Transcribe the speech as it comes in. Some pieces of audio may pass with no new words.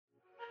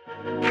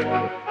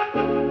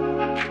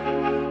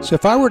So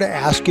if I were to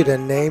ask you to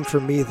name for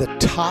me the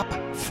top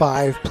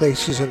 5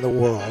 places in the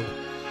world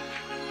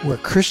where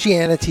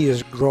Christianity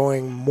is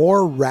growing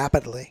more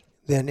rapidly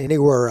than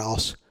anywhere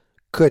else,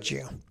 could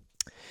you?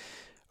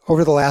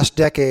 Over the last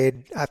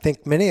decade, I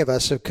think many of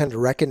us have come to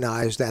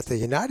recognize that the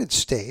United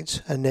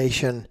States, a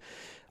nation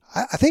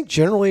I think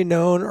generally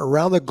known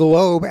around the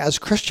globe as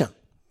Christian,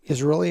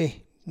 is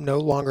really no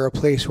longer a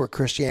place where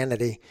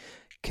Christianity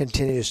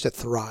continues to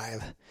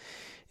thrive.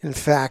 In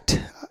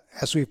fact,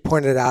 as we've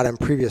pointed out in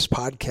previous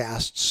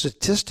podcasts,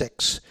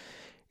 statistics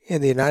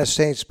in the United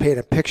States paint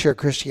a picture of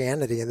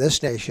Christianity in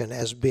this nation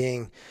as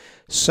being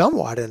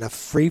somewhat in a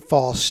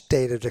free-fall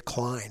state of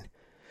decline.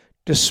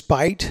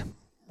 Despite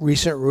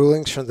recent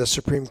rulings from the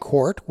Supreme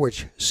Court,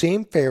 which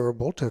seem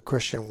favorable to a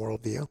Christian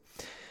worldview,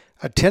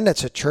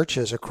 attendance at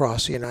churches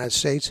across the United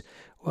States,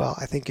 well,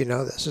 I think you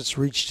know this, it's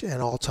reached an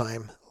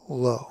all-time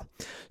low.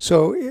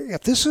 So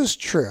if this is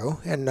true,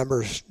 and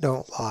numbers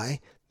don't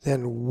lie,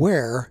 then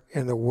where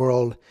in the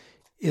world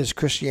is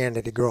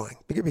Christianity growing?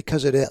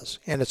 Because it is,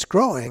 and it's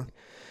growing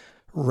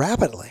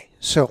rapidly.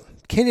 So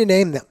can you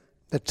name them,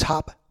 the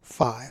top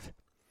 5?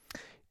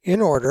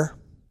 In order,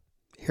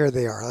 here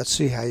they are. Let's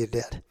see how you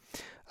did.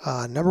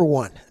 Number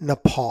 1,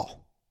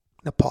 Nepal.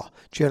 Nepal,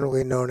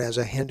 generally known as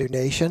a Hindu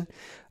nation.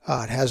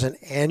 It has an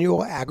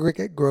annual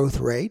aggregate growth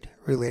rate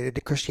related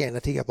to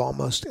Christianity of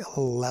almost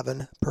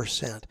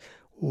 11%.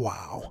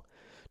 Wow.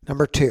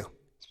 Number 2,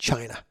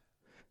 China.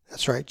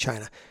 That's right,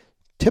 China.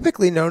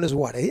 Typically known as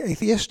what?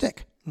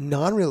 Atheistic,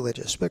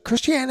 non-religious. But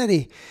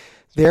Christianity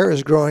there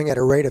is growing at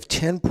a rate of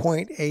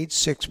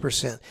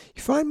 10.86%.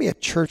 You find me a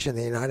church in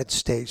the United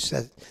States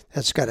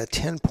that's got a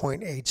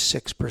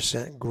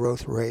 10.86%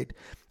 growth rate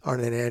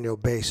on an annual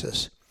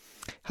basis.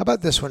 How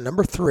about this one?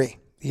 Number 3,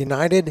 the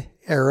United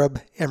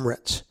Arab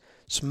Emirates.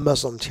 It's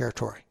Muslim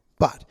territory.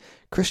 But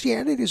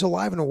Christianity is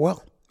alive and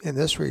well in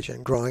this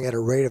region, growing at a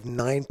rate of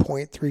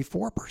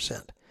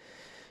 9.34%.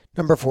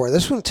 Number 4,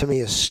 this one to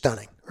me is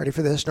stunning. Ready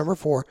for this? Number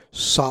 4,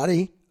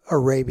 Saudi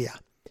Arabia.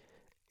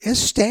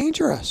 It's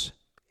dangerous.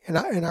 And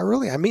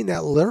I mean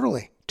that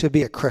literally, to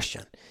be a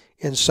Christian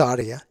in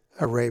Saudi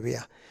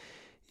Arabia.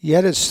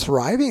 Yet it's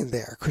thriving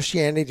there.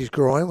 Christianity is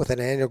growing with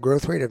an annual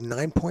growth rate of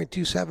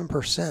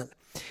 9.27%.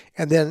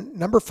 And then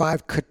number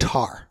 5,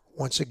 Qatar.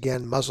 Once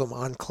again, Muslim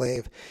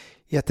enclave.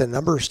 Yet the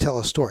numbers tell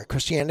a story.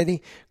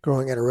 Christianity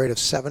growing at a rate of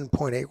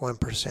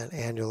 7.81%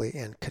 annually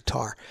in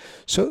Qatar.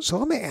 So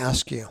let me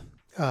ask you,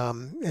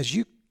 as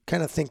you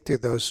kind of think through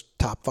those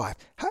top 5,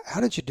 how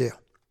did you do?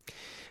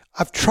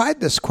 I've tried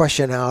this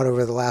question out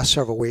over the last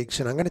several weeks,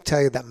 and I'm going to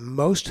tell you that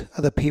most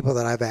of the people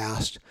that I've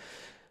asked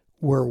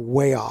were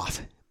way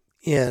off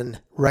in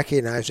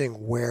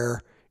recognizing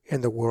where in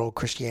the world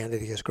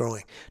Christianity is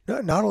growing.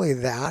 Not only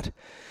that,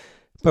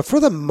 but for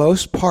the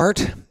most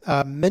part,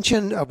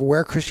 mention of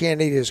where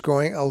Christianity is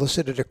growing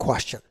elicited a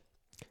question.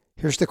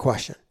 Here's the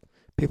question.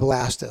 People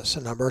asked this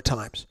a number of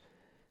times.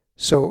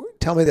 So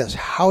tell me this,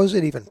 how is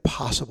it even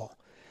possible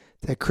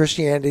that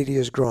Christianity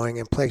is growing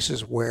in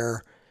places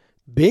where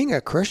being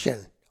a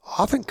Christian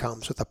often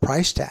comes with a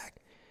price tag,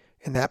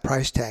 and that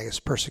price tag is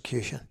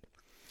persecution?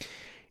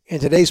 In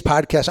today's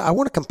podcast, I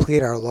want to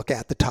complete our look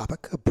at the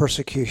topic of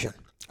persecution.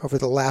 Over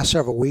the last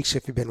several weeks,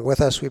 if you've been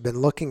with us, we've been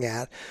looking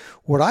at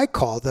what I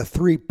call the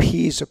 3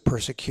 P's of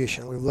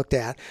persecution. We've looked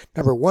at,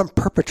 number 1,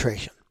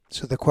 perpetration.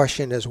 So the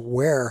question is,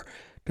 where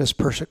does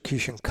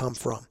persecution come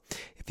from?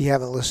 If you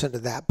haven't listened to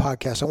that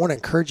podcast, I want to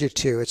encourage you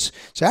to. It's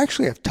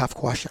actually a tough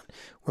question.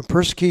 When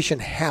persecution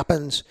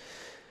happens,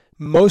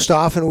 most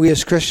often we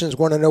as Christians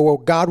want to know, well,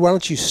 God, why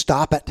don't you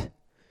stop it?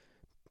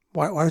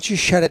 Why don't you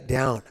shut it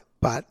down?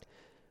 But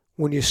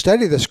when you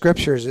study the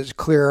scriptures, it's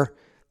clear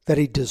that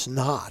he does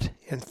not.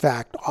 In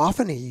fact,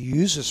 often he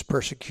uses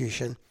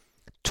persecution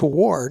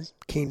toward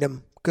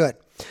kingdom good.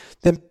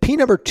 Then P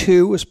number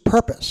 2 is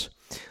purpose.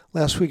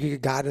 Last week we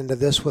got into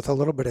this with a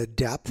little bit of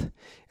depth.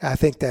 I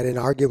think that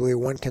inarguably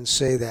one can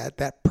say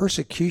that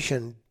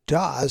persecution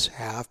does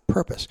have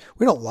purpose.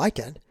 We don't like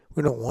it.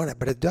 We don't want it,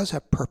 but it does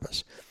have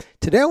purpose.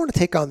 Today I want to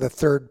take on the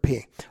 3rd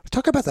P. We'll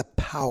talk about the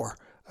power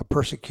of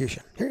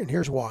persecution. And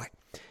here's why.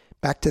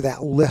 Back to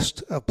that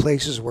list of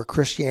places where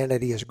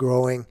Christianity is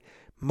growing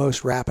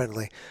most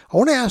rapidly. I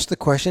want to ask the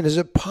question, is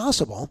it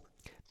possible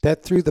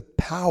that through the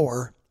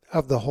power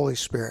of the Holy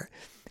Spirit,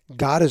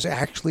 God is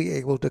actually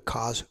able to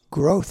cause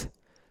growth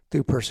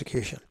through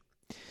persecution?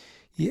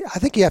 I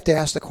think you have to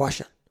ask the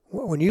question.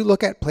 When you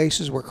look at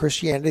places where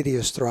Christianity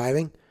is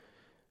thriving,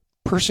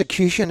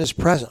 persecution is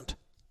present,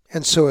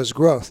 and so is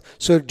growth.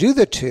 So do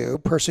the two,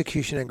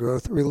 persecution and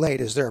growth,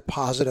 relate? Is there a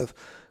positive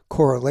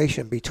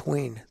correlation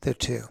between the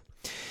two?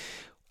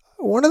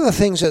 One of the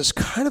things that's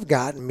kind of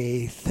gotten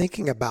me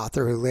thinking about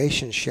the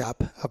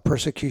relationship of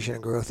persecution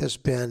and growth has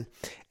been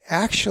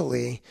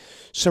actually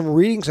some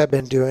readings I've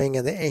been doing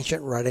in the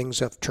ancient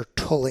writings of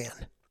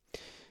Tertullian.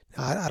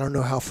 Now, I don't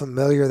know how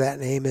familiar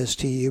that name is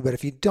to you, but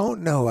if you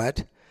don't know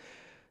it,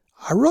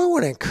 I really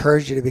want to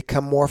encourage you to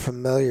become more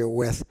familiar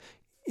with,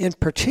 in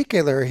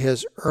particular,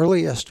 his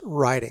earliest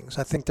writings.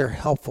 I think they're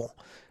helpful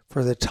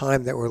for the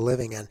time that we're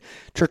living in.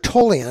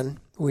 Tertullian,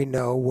 we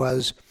know,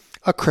 was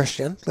a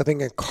Christian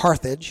living in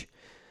Carthage,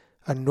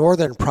 a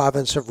northern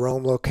province of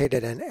Rome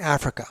located in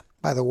Africa.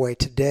 By the way,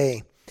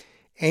 today,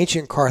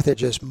 ancient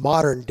Carthage is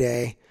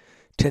modern-day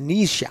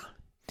Tunisia.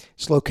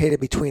 It's located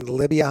between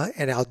Libya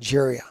and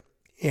Algeria.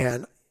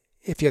 And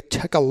if you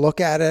take a look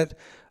at it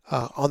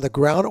on the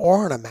ground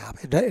or on a map,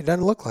 it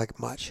doesn't look like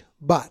much.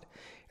 But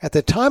at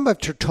the time of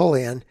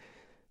Tertullian,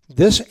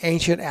 this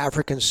ancient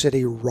African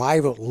city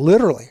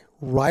literally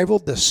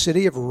rivaled the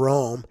city of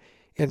Rome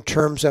in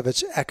terms of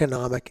its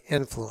economic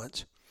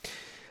influence.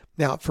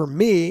 Now, for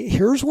me,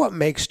 here's what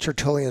makes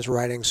Tertullian's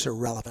writings so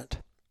relevant.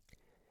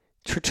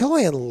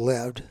 Tertullian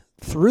lived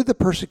through the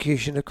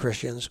persecution of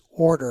Christians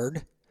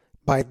ordered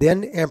by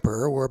then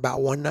emperor, we're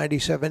about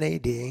 197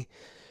 AD,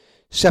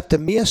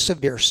 Septimius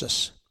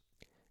Severus.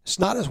 It's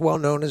not as well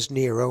known as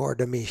Nero or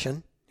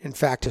Domitian. In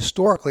fact,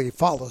 historically, he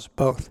follows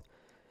both.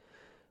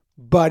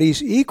 But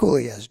he's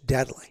equally as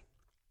deadly.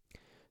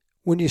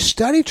 When you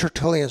study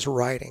Tertullian's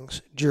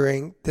writings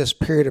during this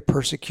period of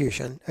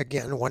persecution,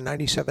 again,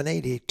 197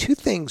 AD, two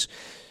things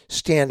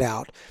stand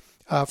out.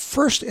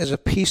 First is a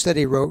piece that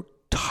he wrote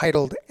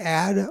titled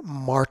Ad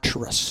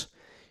Martyris,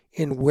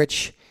 in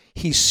which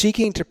he's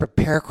seeking to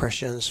prepare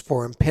Christians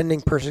for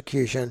impending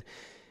persecution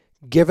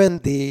given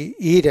the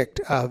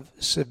edict of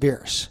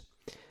Severus,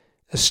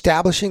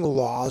 establishing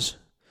laws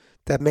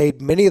that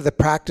made many of the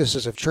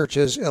practices of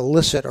churches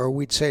illicit, or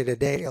we'd say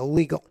today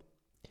illegal.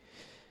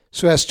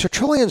 So as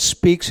Tertullian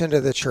speaks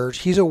into the church,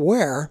 he's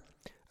aware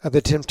of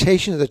the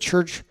temptation the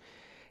church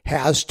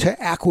has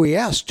to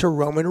acquiesce to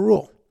Roman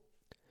rule.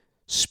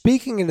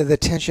 Speaking into the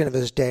tension of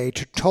his day,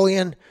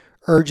 Tertullian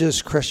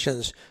urges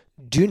Christians,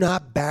 do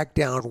not back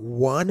down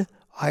one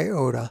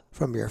iota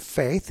from your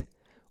faith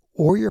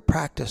or your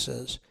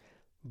practices,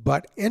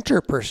 but enter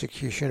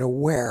persecution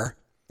aware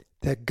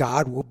that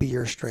God will be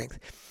your strength.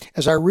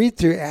 As I read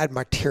through Ad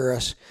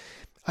Martyris,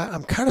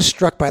 I'm kind of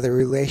struck by the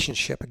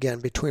relationship, again,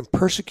 between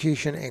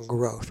persecution and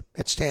growth.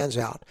 It stands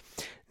out.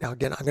 Now,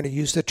 again, I'm going to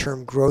use the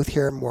term growth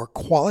here more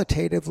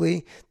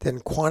qualitatively than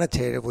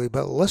quantitatively,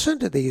 but listen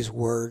to these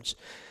words,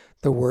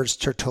 the words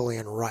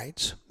Tertullian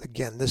writes.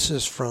 Again, this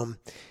is from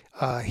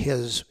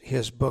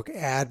his book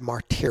Ad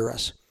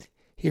Martyris.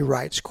 He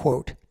writes,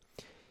 quote,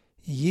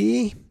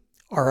 "Ye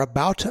are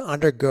about to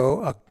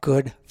undergo a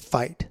good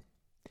fight,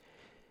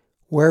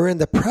 wherein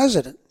the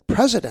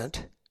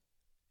president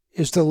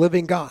is the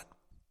living God,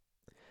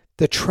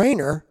 the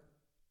trainer,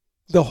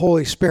 the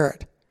Holy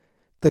Spirit,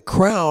 the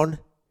crown,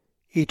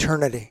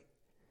 eternity,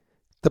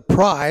 the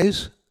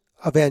prize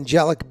of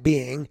angelic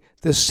being,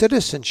 the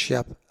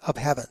citizenship of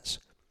heavens,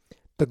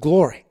 the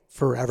glory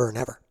forever and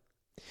ever.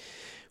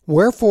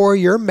 Wherefore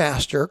your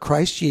Master,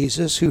 Christ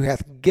Jesus, who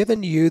hath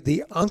given you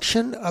the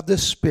unction of the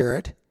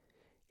Spirit,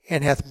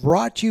 and hath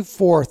brought you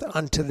forth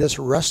unto this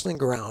wrestling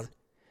ground,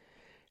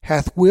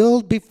 hath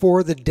willed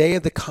before the day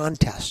of the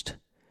contest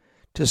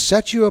to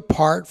set you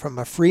apart from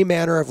a free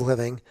manner of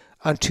living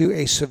unto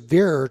a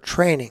severer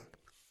training."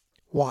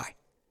 Why?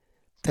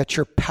 That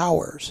your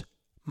powers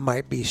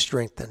might be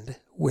strengthened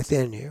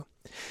within you.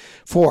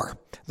 For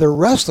the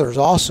wrestlers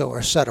also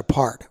are set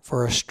apart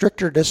for a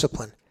stricter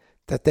discipline,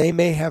 that they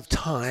may have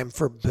time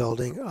for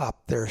building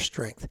up their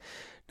strength.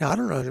 Now, I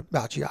don't know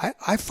about you.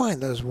 I find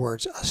those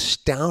words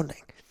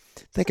astounding.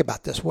 Think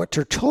about this. What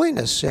Tertullian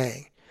is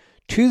saying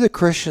to the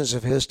Christians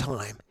of his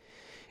time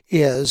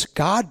is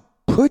God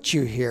put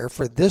you here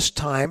for this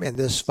time and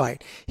this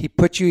fight. He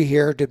put you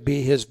here to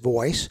be his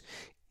voice,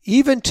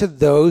 even to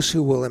those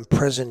who will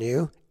imprison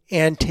you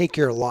and take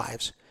your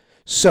lives.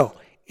 So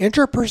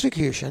enter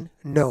persecution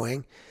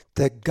knowing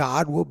that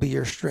God will be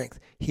your strength.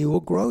 He will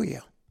grow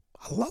you.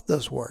 I love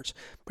those words.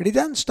 But he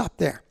doesn't stop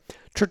there.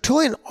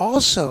 Tertullian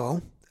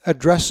also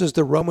addresses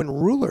the Roman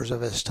rulers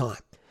of his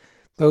time,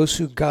 those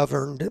who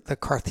governed the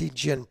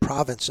Carthaginian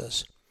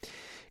provinces.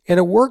 In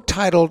a work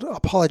titled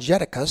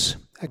Apologeticus,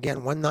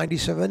 again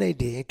 197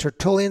 AD,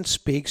 Tertullian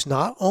speaks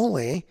not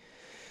only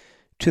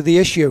to the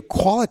issue of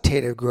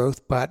qualitative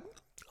growth, but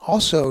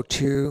also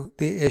to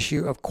the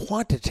issue of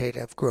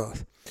quantitative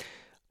growth.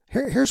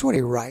 Here's what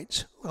he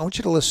writes. I want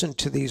you to listen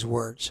to these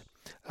words.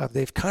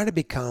 They've kind of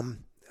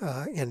become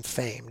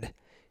infamed.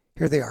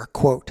 Here they are,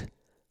 quote,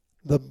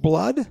 "The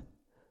blood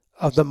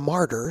of the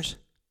martyrs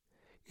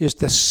is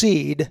the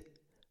seed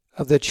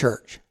of the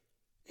church,"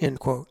 end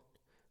quote.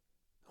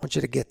 I want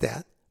you to get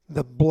that.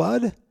 The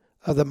blood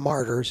of the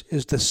martyrs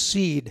is the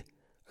seed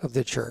of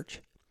the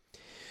church.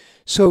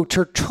 So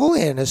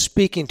Tertullian is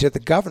speaking to the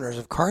governors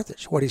of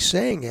Carthage. What he's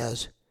saying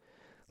is,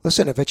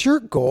 listen, if it's your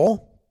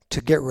goal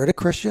to get rid of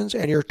Christians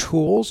and your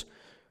tools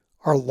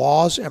are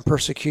laws and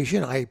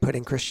persecution, i.e.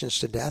 putting Christians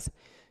to death,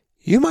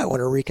 you might want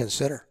to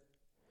reconsider,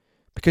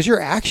 because your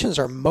actions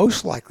are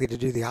most likely to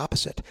do the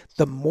opposite.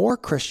 The more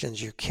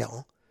Christians you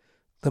kill,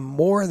 the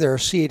more their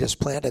seed is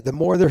planted. The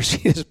more their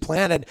seed is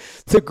planted,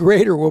 the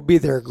greater will be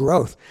their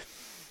growth.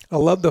 I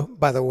love,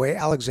 by the way,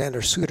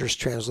 Alexander Suter's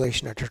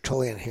translation of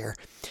Tertullian here.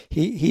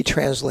 He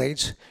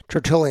translates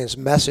Tertullian's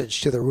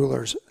message to the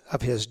rulers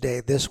of his day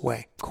this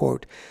way,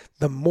 quote,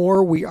 "The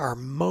more we are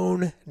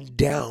mown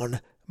down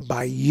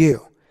by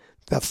you,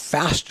 the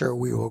faster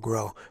we will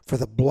grow. For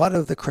the blood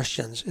of the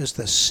Christians is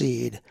the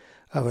seed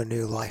of a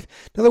new life.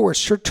 In other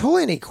words,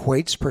 Tertullian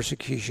equates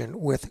persecution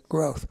with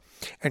growth.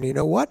 And you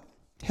know what?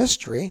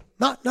 History,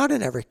 not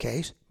in every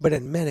case, but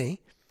in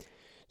many,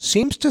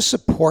 seems to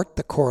support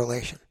the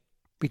correlation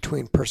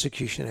between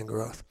persecution and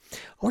growth. I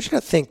want you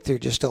to think through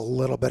just a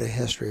little bit of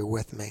history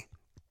with me.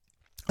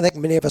 I think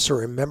many of us will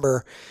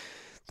remember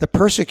the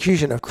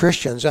persecution of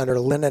Christians under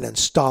Lenin and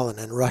Stalin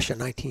in Russia,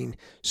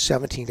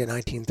 1917 to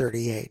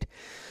 1938.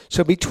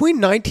 So between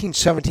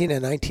 1917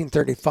 and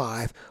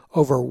 1935,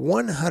 over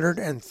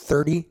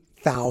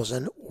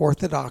 130,000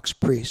 Orthodox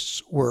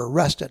priests were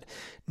arrested.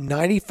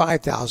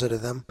 95,000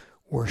 of them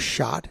were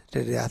shot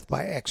to death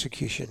by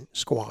execution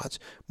squads.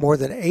 More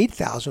than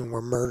 8,000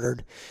 were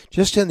murdered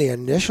just in the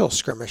initial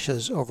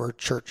skirmishes over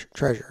church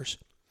treasures.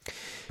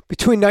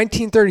 Between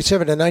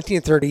 1937 and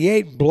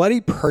 1938,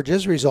 bloody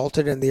purges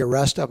resulted in the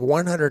arrest of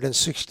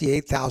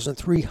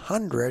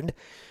 168,300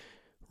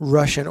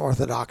 Russian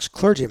Orthodox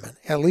clergymen.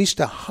 At least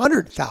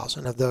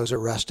 100,000 of those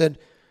arrested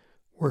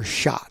were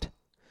shot.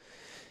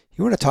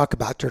 You want to talk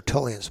about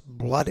Tertullian's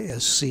blood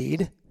is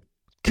seed?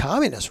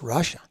 Communist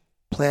Russia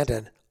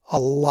planted a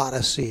lot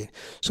of seed.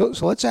 So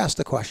let's ask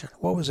the question,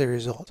 what was the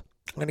result?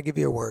 I'm going to give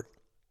you a word.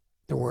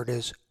 The word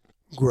is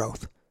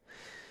growth. I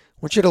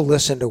want you to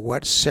listen to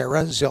what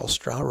Sarah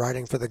Zylstra,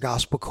 writing for the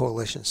Gospel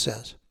Coalition,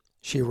 says.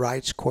 She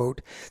writes,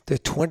 quote, "The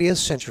 20th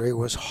century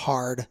was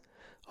hard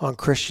on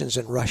Christians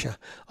in Russia.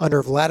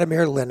 Under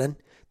Vladimir Lenin,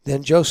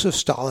 then Joseph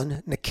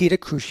Stalin, Nikita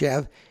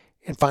Khrushchev,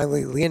 and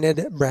finally Leonid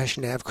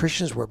Brezhnev,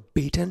 Christians were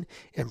beaten,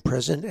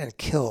 imprisoned, and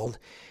killed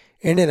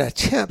in an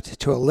attempt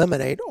to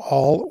eliminate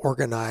all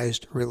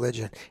organized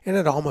religion. And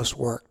it almost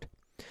worked.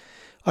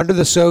 Under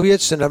the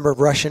Soviets, the number of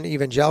Russian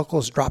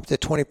evangelicals dropped to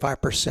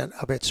 25%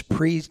 of its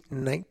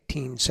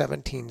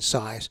pre-1917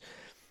 size.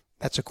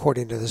 That's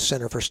according to the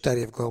Center for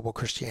Study of Global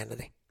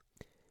Christianity.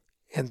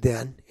 And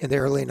then, in the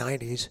early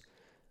 90s,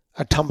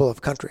 a tumble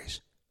of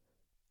countries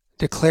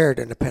declared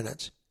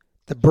independence.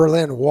 The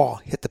Berlin Wall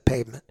hit the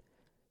pavement,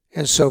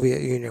 and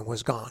Soviet Union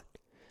was gone.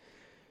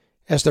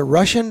 As the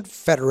Russian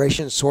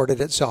Federation sorted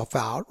itself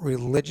out,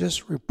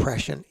 religious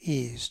repression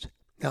eased.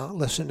 Now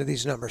listen to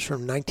these numbers.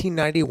 From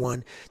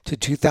 1991 to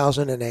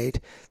 2008,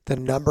 the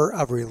number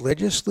of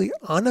religiously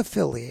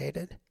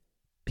unaffiliated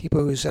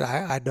people who said,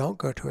 I don't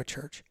go to a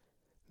church,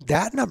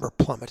 that number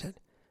plummeted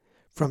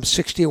from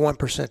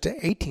 61% to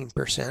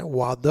 18%,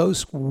 while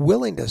those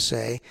willing to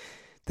say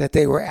that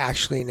they were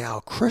actually now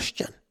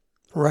Christian,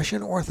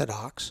 Russian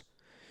Orthodox,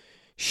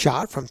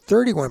 shot from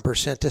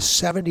 31% to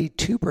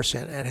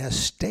 72% and has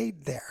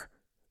stayed there.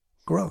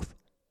 Growth.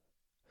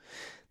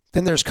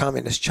 Then there's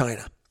Communist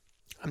China.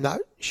 I'm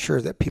not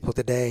sure that people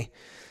today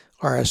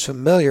are as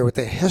familiar with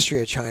the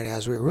history of China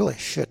as we really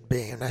should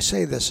be. And I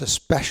say this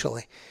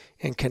especially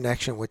in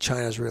connection with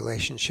China's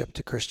relationship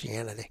to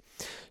Christianity.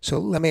 So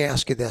let me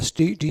ask you this.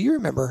 Do you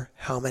remember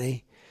how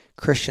many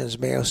Christians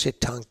Mao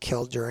Zedong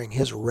killed during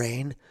his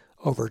reign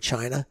over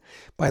China?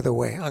 By the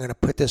way, I'm going to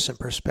put this in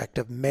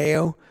perspective.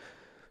 Mao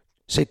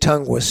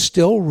Zedong was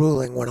still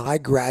ruling when I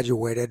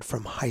graduated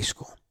from high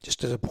school,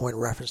 just as a point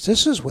of reference.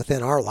 This is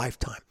within our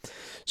lifetime.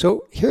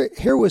 So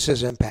here was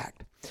his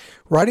impact.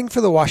 Writing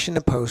for the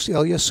Washington Post,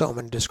 Ilya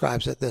Somin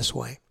describes it this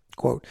way,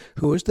 quote,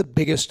 "Who is the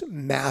biggest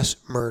mass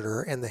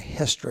murderer in the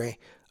history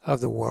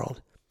of the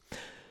world?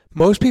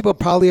 Most people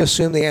probably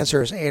assume the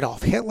answer is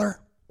Adolf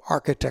Hitler,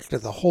 architect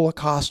of the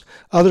Holocaust.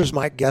 Others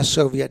might guess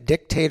Soviet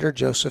dictator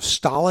Joseph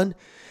Stalin,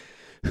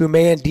 who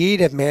may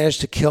indeed have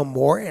managed to kill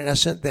more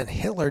innocent than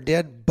Hitler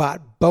did,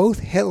 but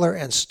both Hitler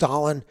and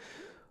Stalin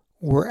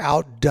were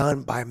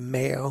outdone by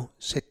Mao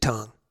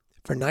Zedong.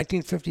 From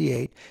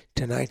 1958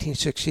 to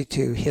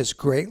 1962, his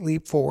Great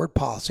Leap Forward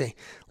policy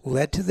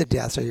led to the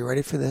deaths, are you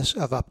ready for this,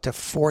 of up to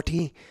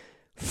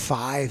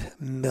 45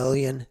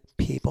 million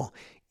people,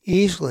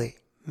 easily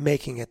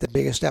making it the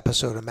biggest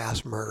episode of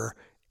mass murder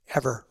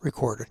ever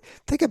recorded.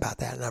 Think about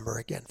that number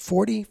again,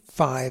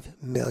 45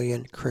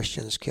 million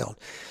Christians killed.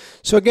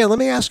 So again, let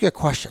me ask you a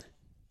question.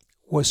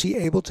 Was he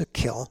able to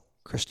kill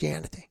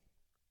Christianity?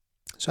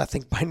 So I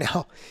think by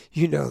now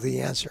you know the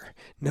answer.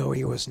 No,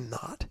 he was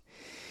not.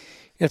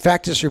 In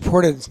fact, it's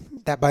reported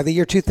that by the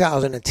year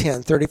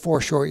 2010, 34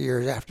 short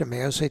years after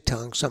Mao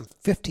Zedong, some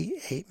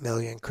 58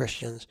 million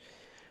Christians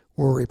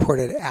were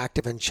reported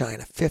active in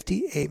China.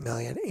 58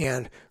 million.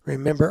 And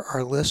remember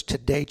our list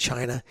today,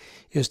 China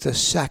is the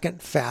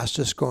second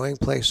fastest growing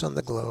place on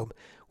the globe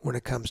when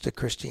it comes to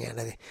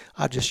Christianity.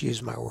 I'll just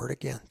use my word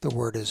again. The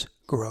word is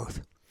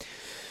growth.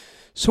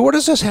 So what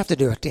does this have to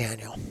do with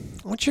Daniel?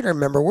 I want you to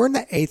remember we're in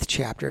the 8th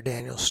chapter of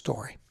Daniel's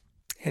story.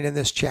 And in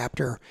this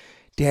chapter,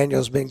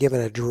 Daniel's been given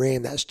a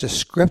dream that's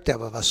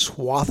descriptive of a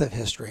swath of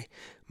history,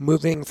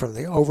 moving from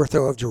the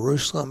overthrow of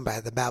Jerusalem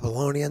by the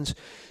Babylonians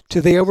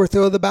to the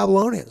overthrow of the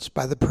Babylonians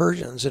by the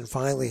Persians, and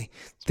finally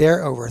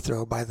their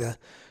overthrow by the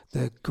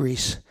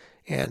Greeks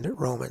and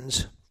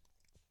Romans.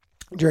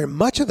 During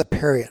much of the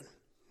period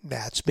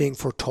that's being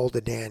foretold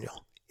to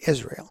Daniel,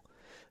 Israel,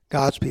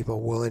 God's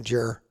people will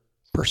endure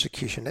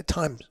persecution, at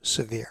times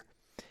severe.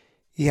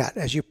 Yet,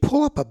 as you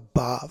pull up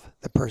above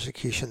the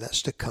persecution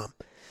that's to come,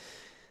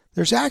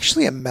 there's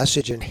actually a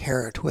message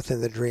inherent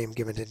within the dream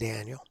given to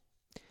Daniel.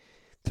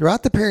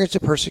 Throughout the periods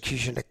of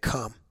persecution to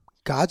come,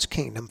 God's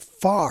kingdom,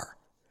 far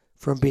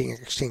from being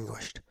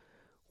extinguished,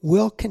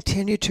 will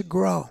continue to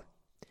grow.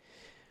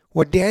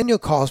 What Daniel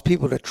calls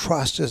people to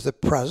trust is the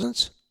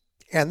presence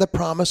and the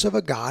promise of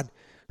a God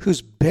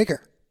who's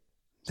bigger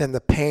than the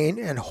pain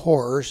and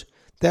horrors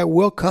that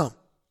will come.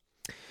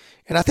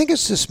 And I think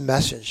it's this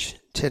message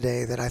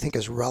today that I think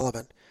is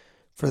relevant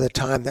for the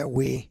time that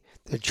we,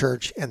 the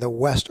church, and the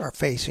West are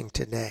facing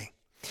today.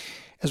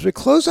 As we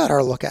close out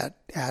our look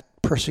at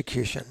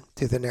persecution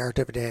through the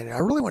narrative of Daniel, I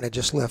really want to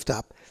just lift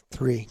up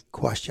 3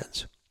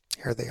 questions.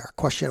 Here they are.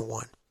 Question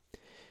 1.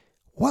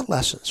 What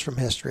lessons from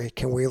history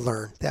can we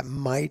learn that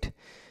might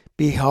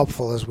be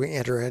helpful as we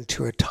enter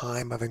into a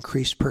time of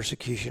increased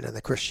persecution in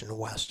the Christian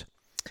West?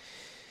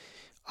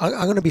 I'm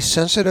going to be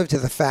sensitive to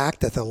the fact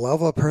that the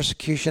level of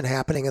persecution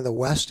happening in the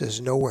West is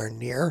nowhere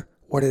near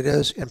what it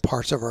is in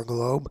parts of our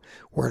globe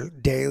where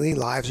daily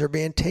lives are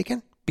being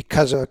taken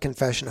because of a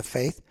confession of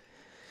faith.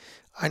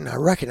 And I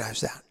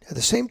recognize that. At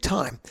the same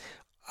time,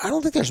 I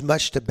don't think there's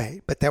much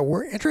debate, but that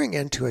we're entering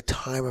into a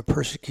time of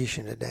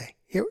persecution today.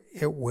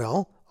 It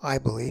will, I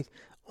believe,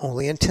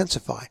 only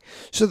intensify.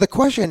 So the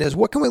question is,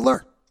 what can we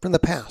learn from the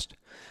past?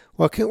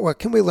 What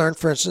can we learn,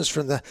 for instance,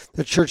 from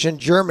the church in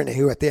Germany,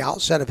 who at the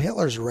outset of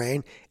Hitler's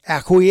reign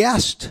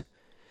acquiesced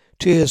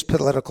to his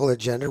political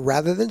agenda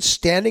rather than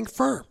standing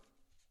firm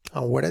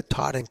on what it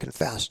taught and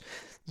confessed?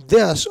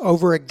 This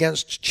over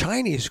against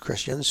Chinese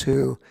Christians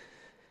who,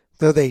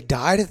 though they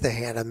died at the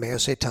hand of Mao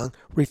Zedong,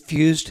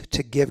 refused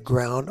to give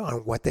ground on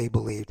what they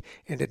believed.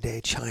 And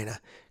today, China,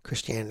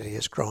 Christianity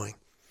is growing.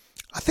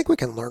 I think we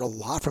can learn a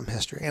lot from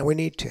history, and we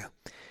need to.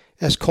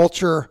 As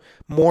culture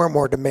more and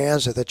more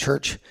demands that the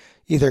church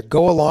either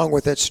go along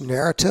with its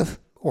narrative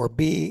or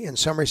be, in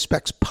some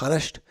respects,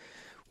 punished,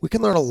 we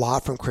can learn a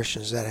lot from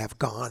Christians that have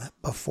gone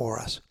before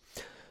us.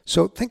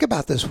 So think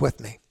about this with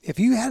me. If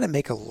you had to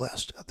make a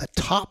list of the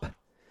top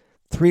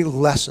 3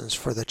 lessons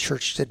for the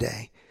church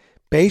today,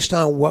 based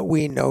on what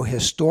we know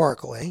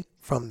historically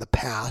from the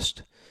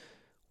past,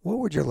 what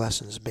would your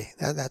lessons be?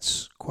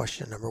 That's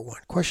question number 1.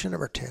 Question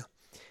number 2.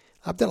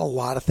 I've done a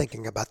lot of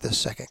thinking about this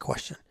second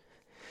question.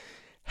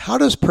 How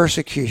does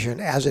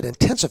persecution, as it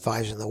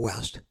intensifies in the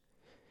West,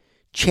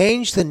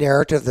 change the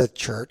narrative of the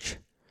church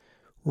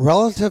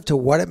relative to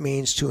what it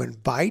means to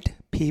invite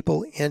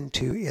people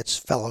into its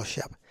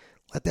fellowship?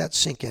 Let that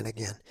sink in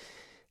again.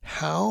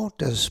 How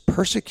does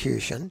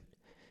persecution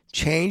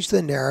change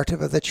the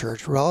narrative of the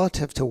church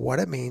relative to what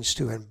it means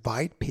to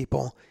invite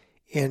people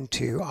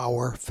into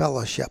our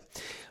fellowship?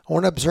 I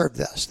want to observe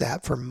this,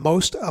 that for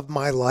most of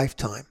my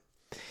lifetime,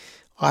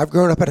 I've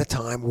grown up at a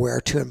time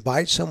where to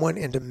invite someone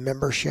into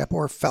membership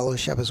or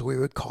fellowship, as we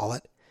would call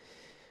it,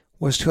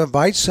 was to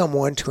invite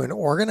someone to an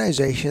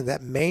organization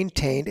that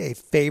maintained a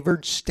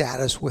favored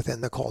status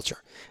within the culture.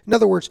 In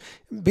other words,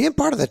 being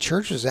part of the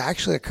church was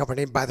actually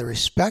accompanied by the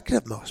respect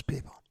of most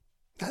people.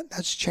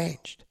 That's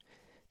changed.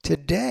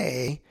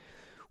 Today,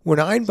 when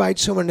I invite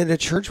someone into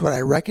church, what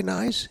I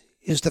recognize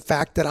is the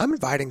fact that I'm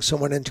inviting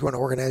someone into an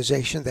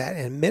organization that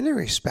in many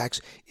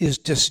respects is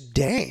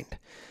disdained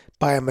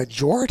by a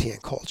majority in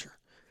culture.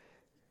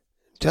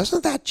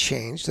 Doesn't that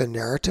change the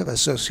narrative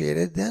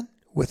associated then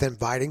with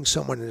inviting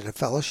someone into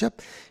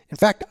fellowship? In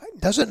fact,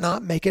 does it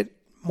not make it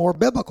more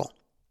biblical?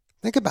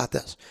 Think about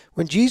this.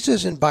 When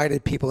Jesus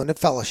invited people into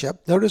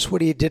fellowship, notice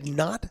what he did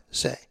not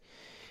say.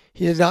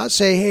 He did not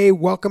say, hey,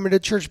 welcome into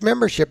church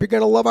membership. You're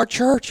going to love our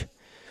church.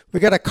 We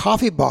got a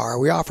coffee bar.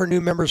 We offer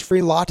new members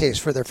free lattes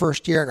for their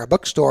first year in our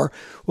bookstore.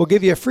 We'll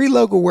give you a free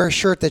logo wear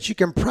shirt that you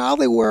can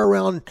proudly wear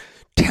around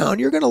town.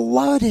 You're going to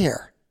love it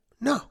here.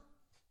 No,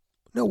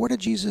 what did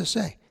Jesus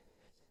say?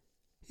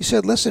 He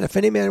said, listen, if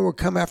any man will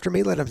come after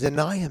me, let him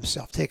deny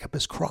himself, take up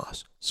his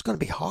cross. It's going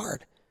to be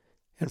hard,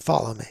 and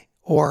follow me.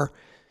 Or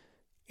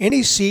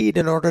any seed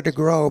in order to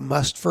grow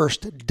must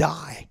first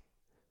die.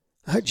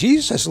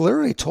 Jesus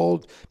literally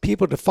told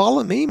people to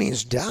follow me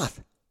means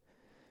death.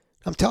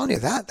 I'm telling you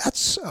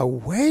that's a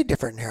way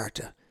different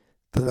narrative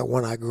than the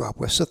one I grew up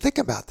with. So think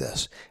about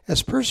this.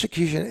 As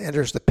persecution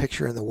enters the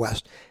picture in the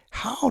West,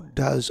 how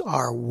does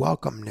our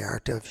welcome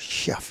narrative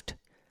shift?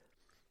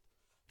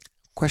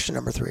 Question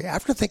number 3.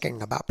 After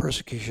thinking about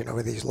persecution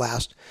over these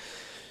last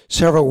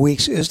several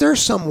weeks, is there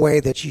some way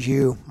that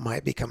you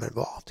might become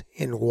involved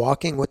in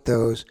walking with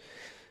those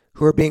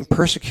who are being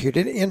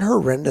persecuted in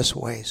horrendous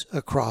ways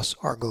across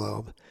our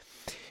globe?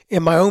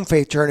 In my own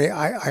faith journey,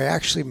 I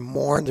actually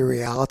mourn the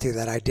reality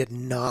that I did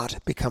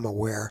not become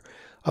aware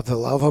of the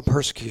level of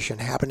persecution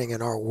happening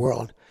in our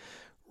world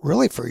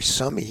really for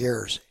some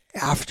years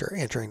after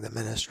entering the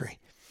ministry.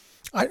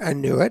 I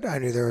knew it. I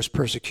knew there was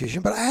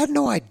persecution, but I had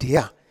no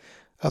idea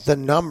of the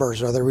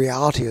numbers or the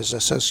realities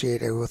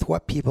associated with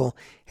what people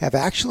have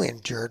actually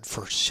endured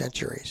for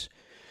centuries.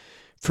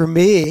 For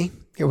me,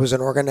 it was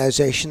an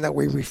organization that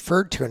we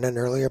referred to in an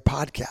earlier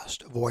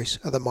podcast, Voice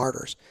of the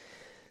Martyrs,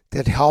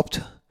 that helped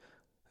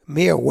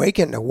me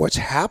awaken to what's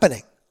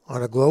happening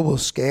on a global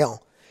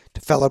scale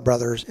to fellow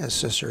brothers and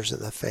sisters in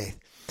the faith.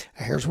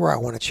 Here's where I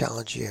want to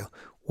challenge you.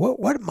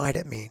 What might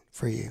it mean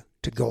for you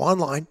to go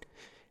online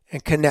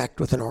and connect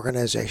with an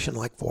organization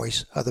like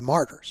Voice of the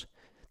Martyrs?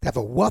 They have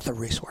a wealth of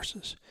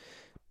resources,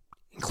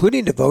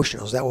 including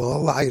devotionals that will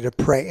allow you to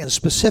pray in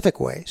specific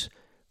ways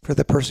for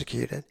the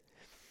persecuted.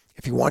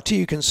 If you want to,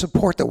 you can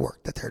support the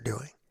work that they're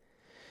doing.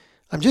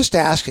 I'm just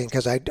asking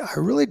because I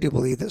really do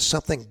believe that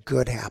something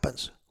good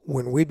happens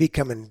when we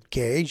become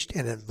engaged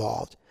and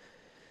involved.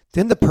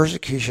 Then the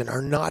persecution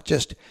are not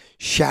just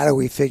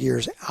shadowy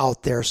figures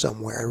out there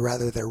somewhere,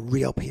 rather they're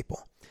real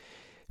people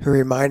who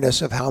remind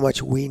us of how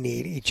much we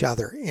need each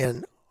other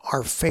in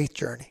our faith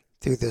journey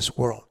through this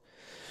world.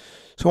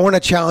 So I want to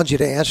challenge you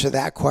to answer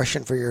that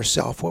question for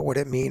yourself. What would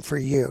it mean for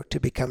you to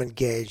become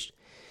engaged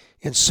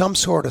in some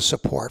sort of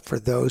support for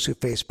those who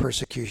face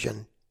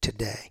persecution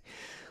today?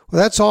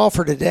 Well, that's all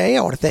for today.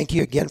 I want to thank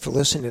you again for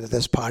listening to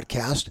this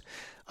podcast.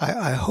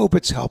 I hope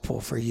it's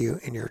helpful for you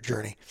in your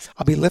journey.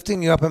 I'll be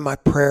lifting you up in my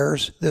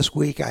prayers this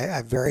week.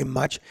 I very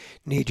much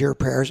need your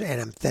prayers,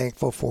 and I'm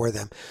thankful for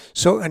them.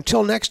 So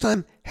until next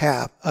time,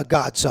 have a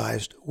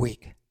God-sized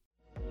week.